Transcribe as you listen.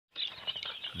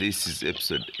This is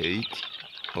episode 8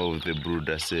 of the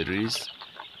brooder series,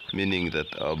 meaning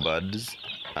that our birds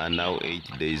are now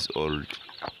 8 days old.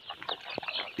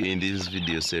 In this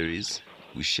video series,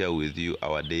 we share with you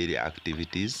our daily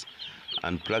activities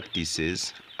and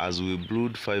practices as we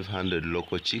brood 500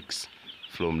 local chicks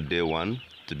from day 1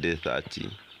 to day 30.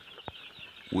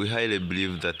 We highly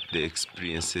believe that the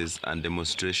experiences and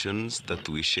demonstrations that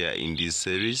we share in this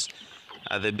series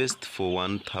are the best for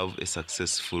one to have a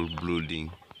successful brooding.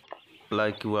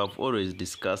 Like we have always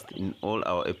discussed in all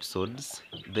our episodes,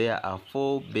 there are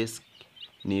 4 basic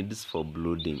needs for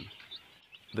brooding.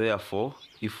 Therefore,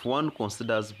 if one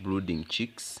considers brooding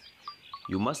chicks,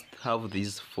 you must have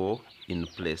these 4 in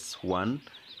place. 1.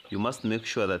 You must make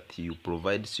sure that you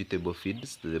provide suitable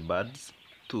feeds to the birds.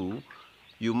 2.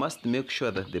 You must make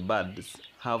sure that the birds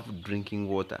have drinking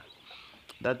water.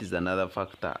 That is another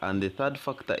factor. And the third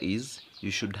factor is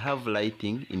you should have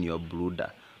lighting in your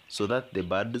brooder so that the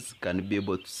birds can be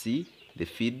able to see the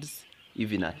feeds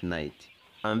even at night.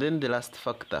 And then the last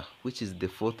factor, which is the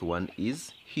 4th one,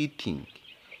 is heating.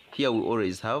 Here we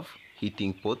always have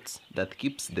heating pots that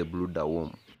keeps the brooder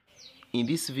warm. In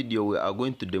this video we are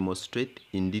going to demonstrate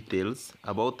in details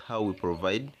about how we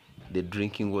provide the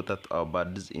drinking water to our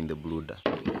birds in the brooder.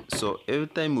 So every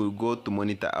time we go to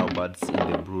monitor our birds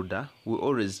in the brooder, we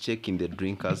always check in the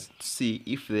drinkers to see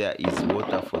if there is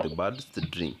water for the birds to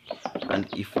drink. And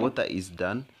if water is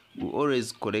done, we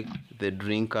always collect the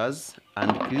drinkers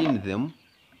and clean them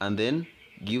and then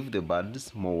give the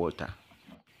birds more water.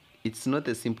 It's not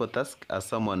a simple task as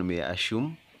someone may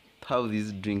assume to have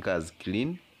these drinkers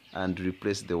clean and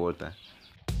replace the water.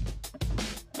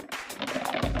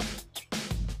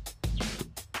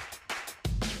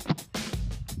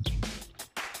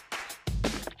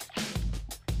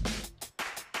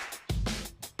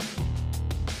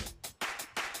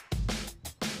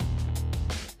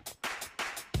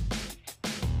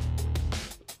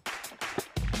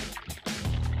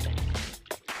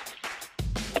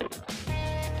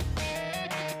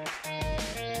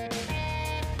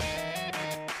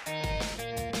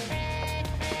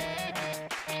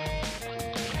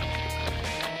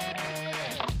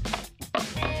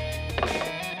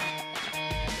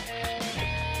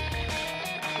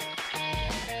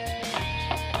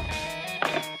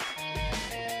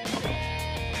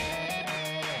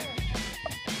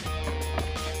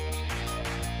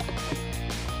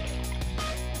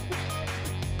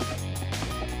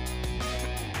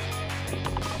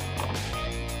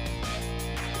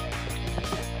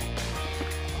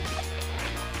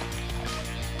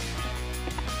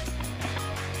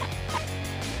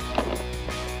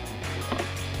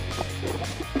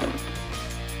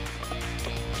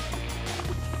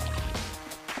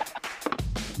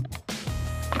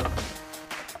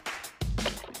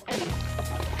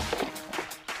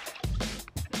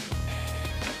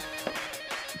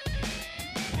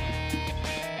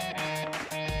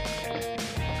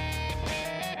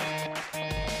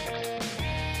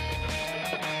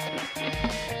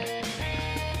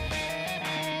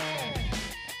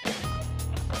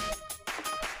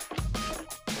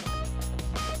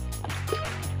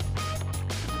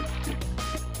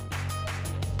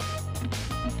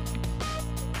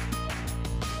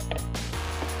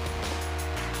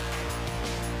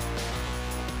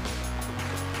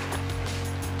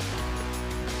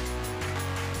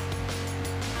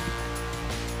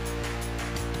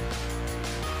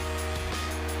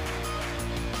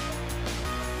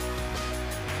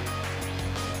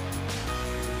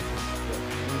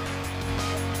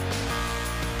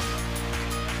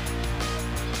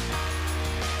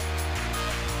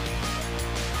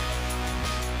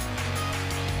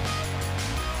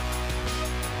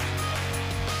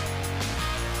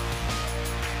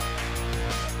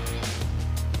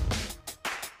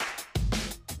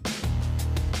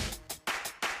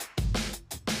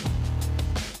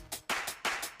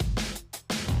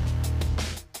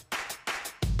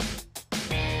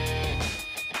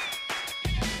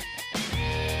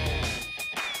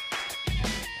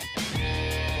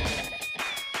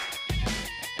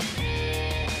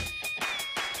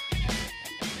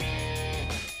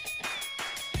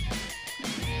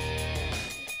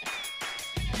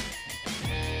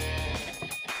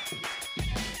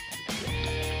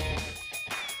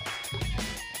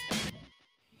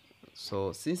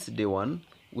 So since day 1,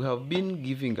 we have been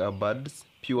giving our birds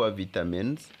pure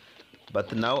vitamins,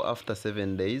 but now after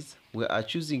 7 days, we are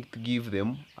choosing to give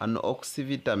them an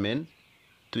oxyvitamin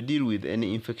to deal with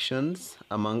any infections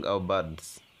among our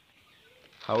birds.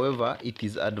 However, it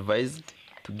is advised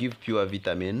to give pure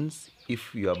vitamins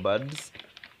if your birds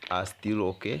are still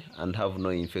okay and have no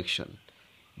infection.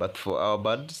 But for our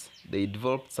birds, they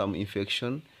developed some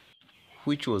infection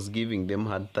which was giving them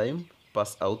hard time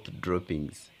pass out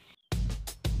droppings.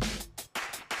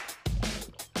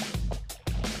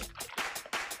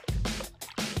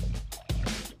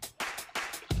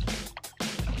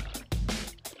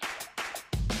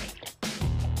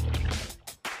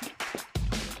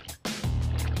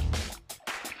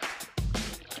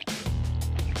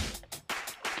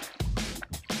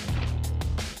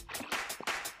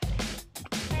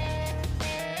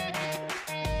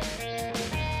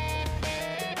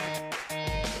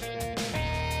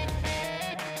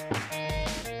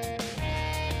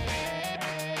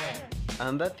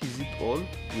 And that is it all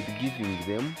with giving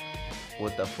them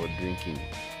water for drinking.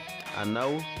 And now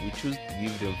we choose to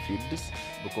give them feeds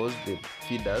because the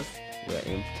feeders were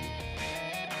empty.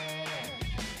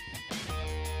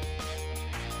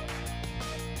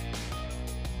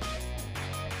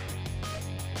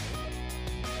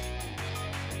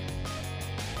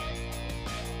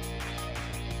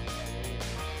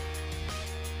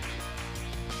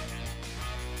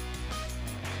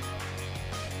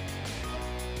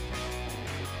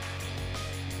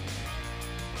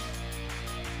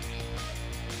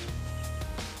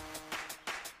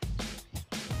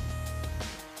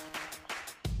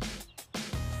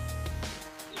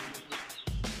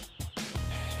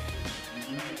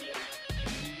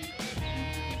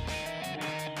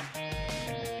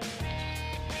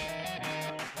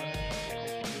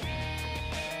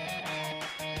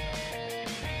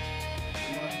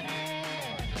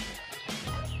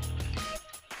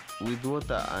 With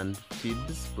water and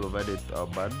feeds provided to our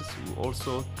birds, we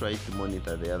also try to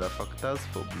monitor the other factors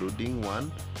for brooding.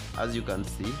 1, as you can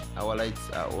see, our lights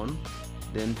are on.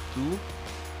 Then 2,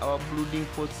 our brooding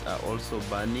pots are also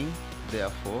burning,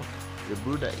 therefore the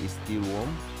brooder is still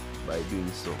warm by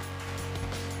doing so.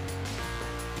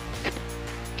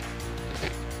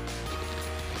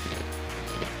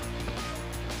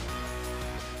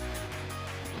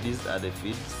 These are the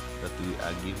feeds that we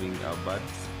are giving our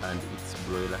birds, and it's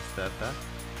broiler starter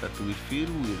that we feel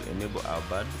will enable our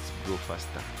birds grow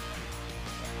faster.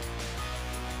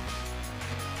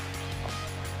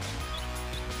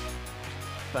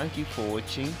 Thank you for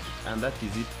watching, and that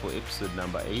is it for episode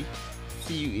number 8.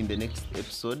 See you in the next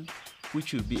episode,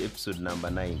 which will be episode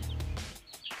number 9.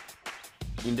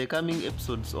 In the coming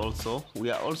episodes also,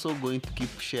 we are also going to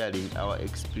keep sharing our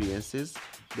experiences,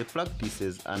 the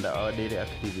practices and our daily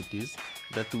activities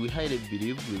that we highly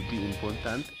believe will be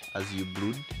important as you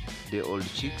brood the old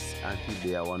chicks until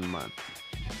they are 1 month.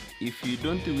 If you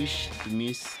don't wish to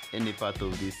miss any part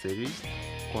of this series,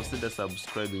 consider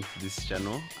subscribing to this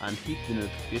channel and hit the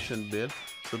notification bell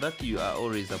so that you are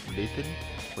always updated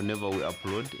whenever we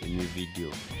upload a new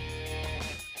video.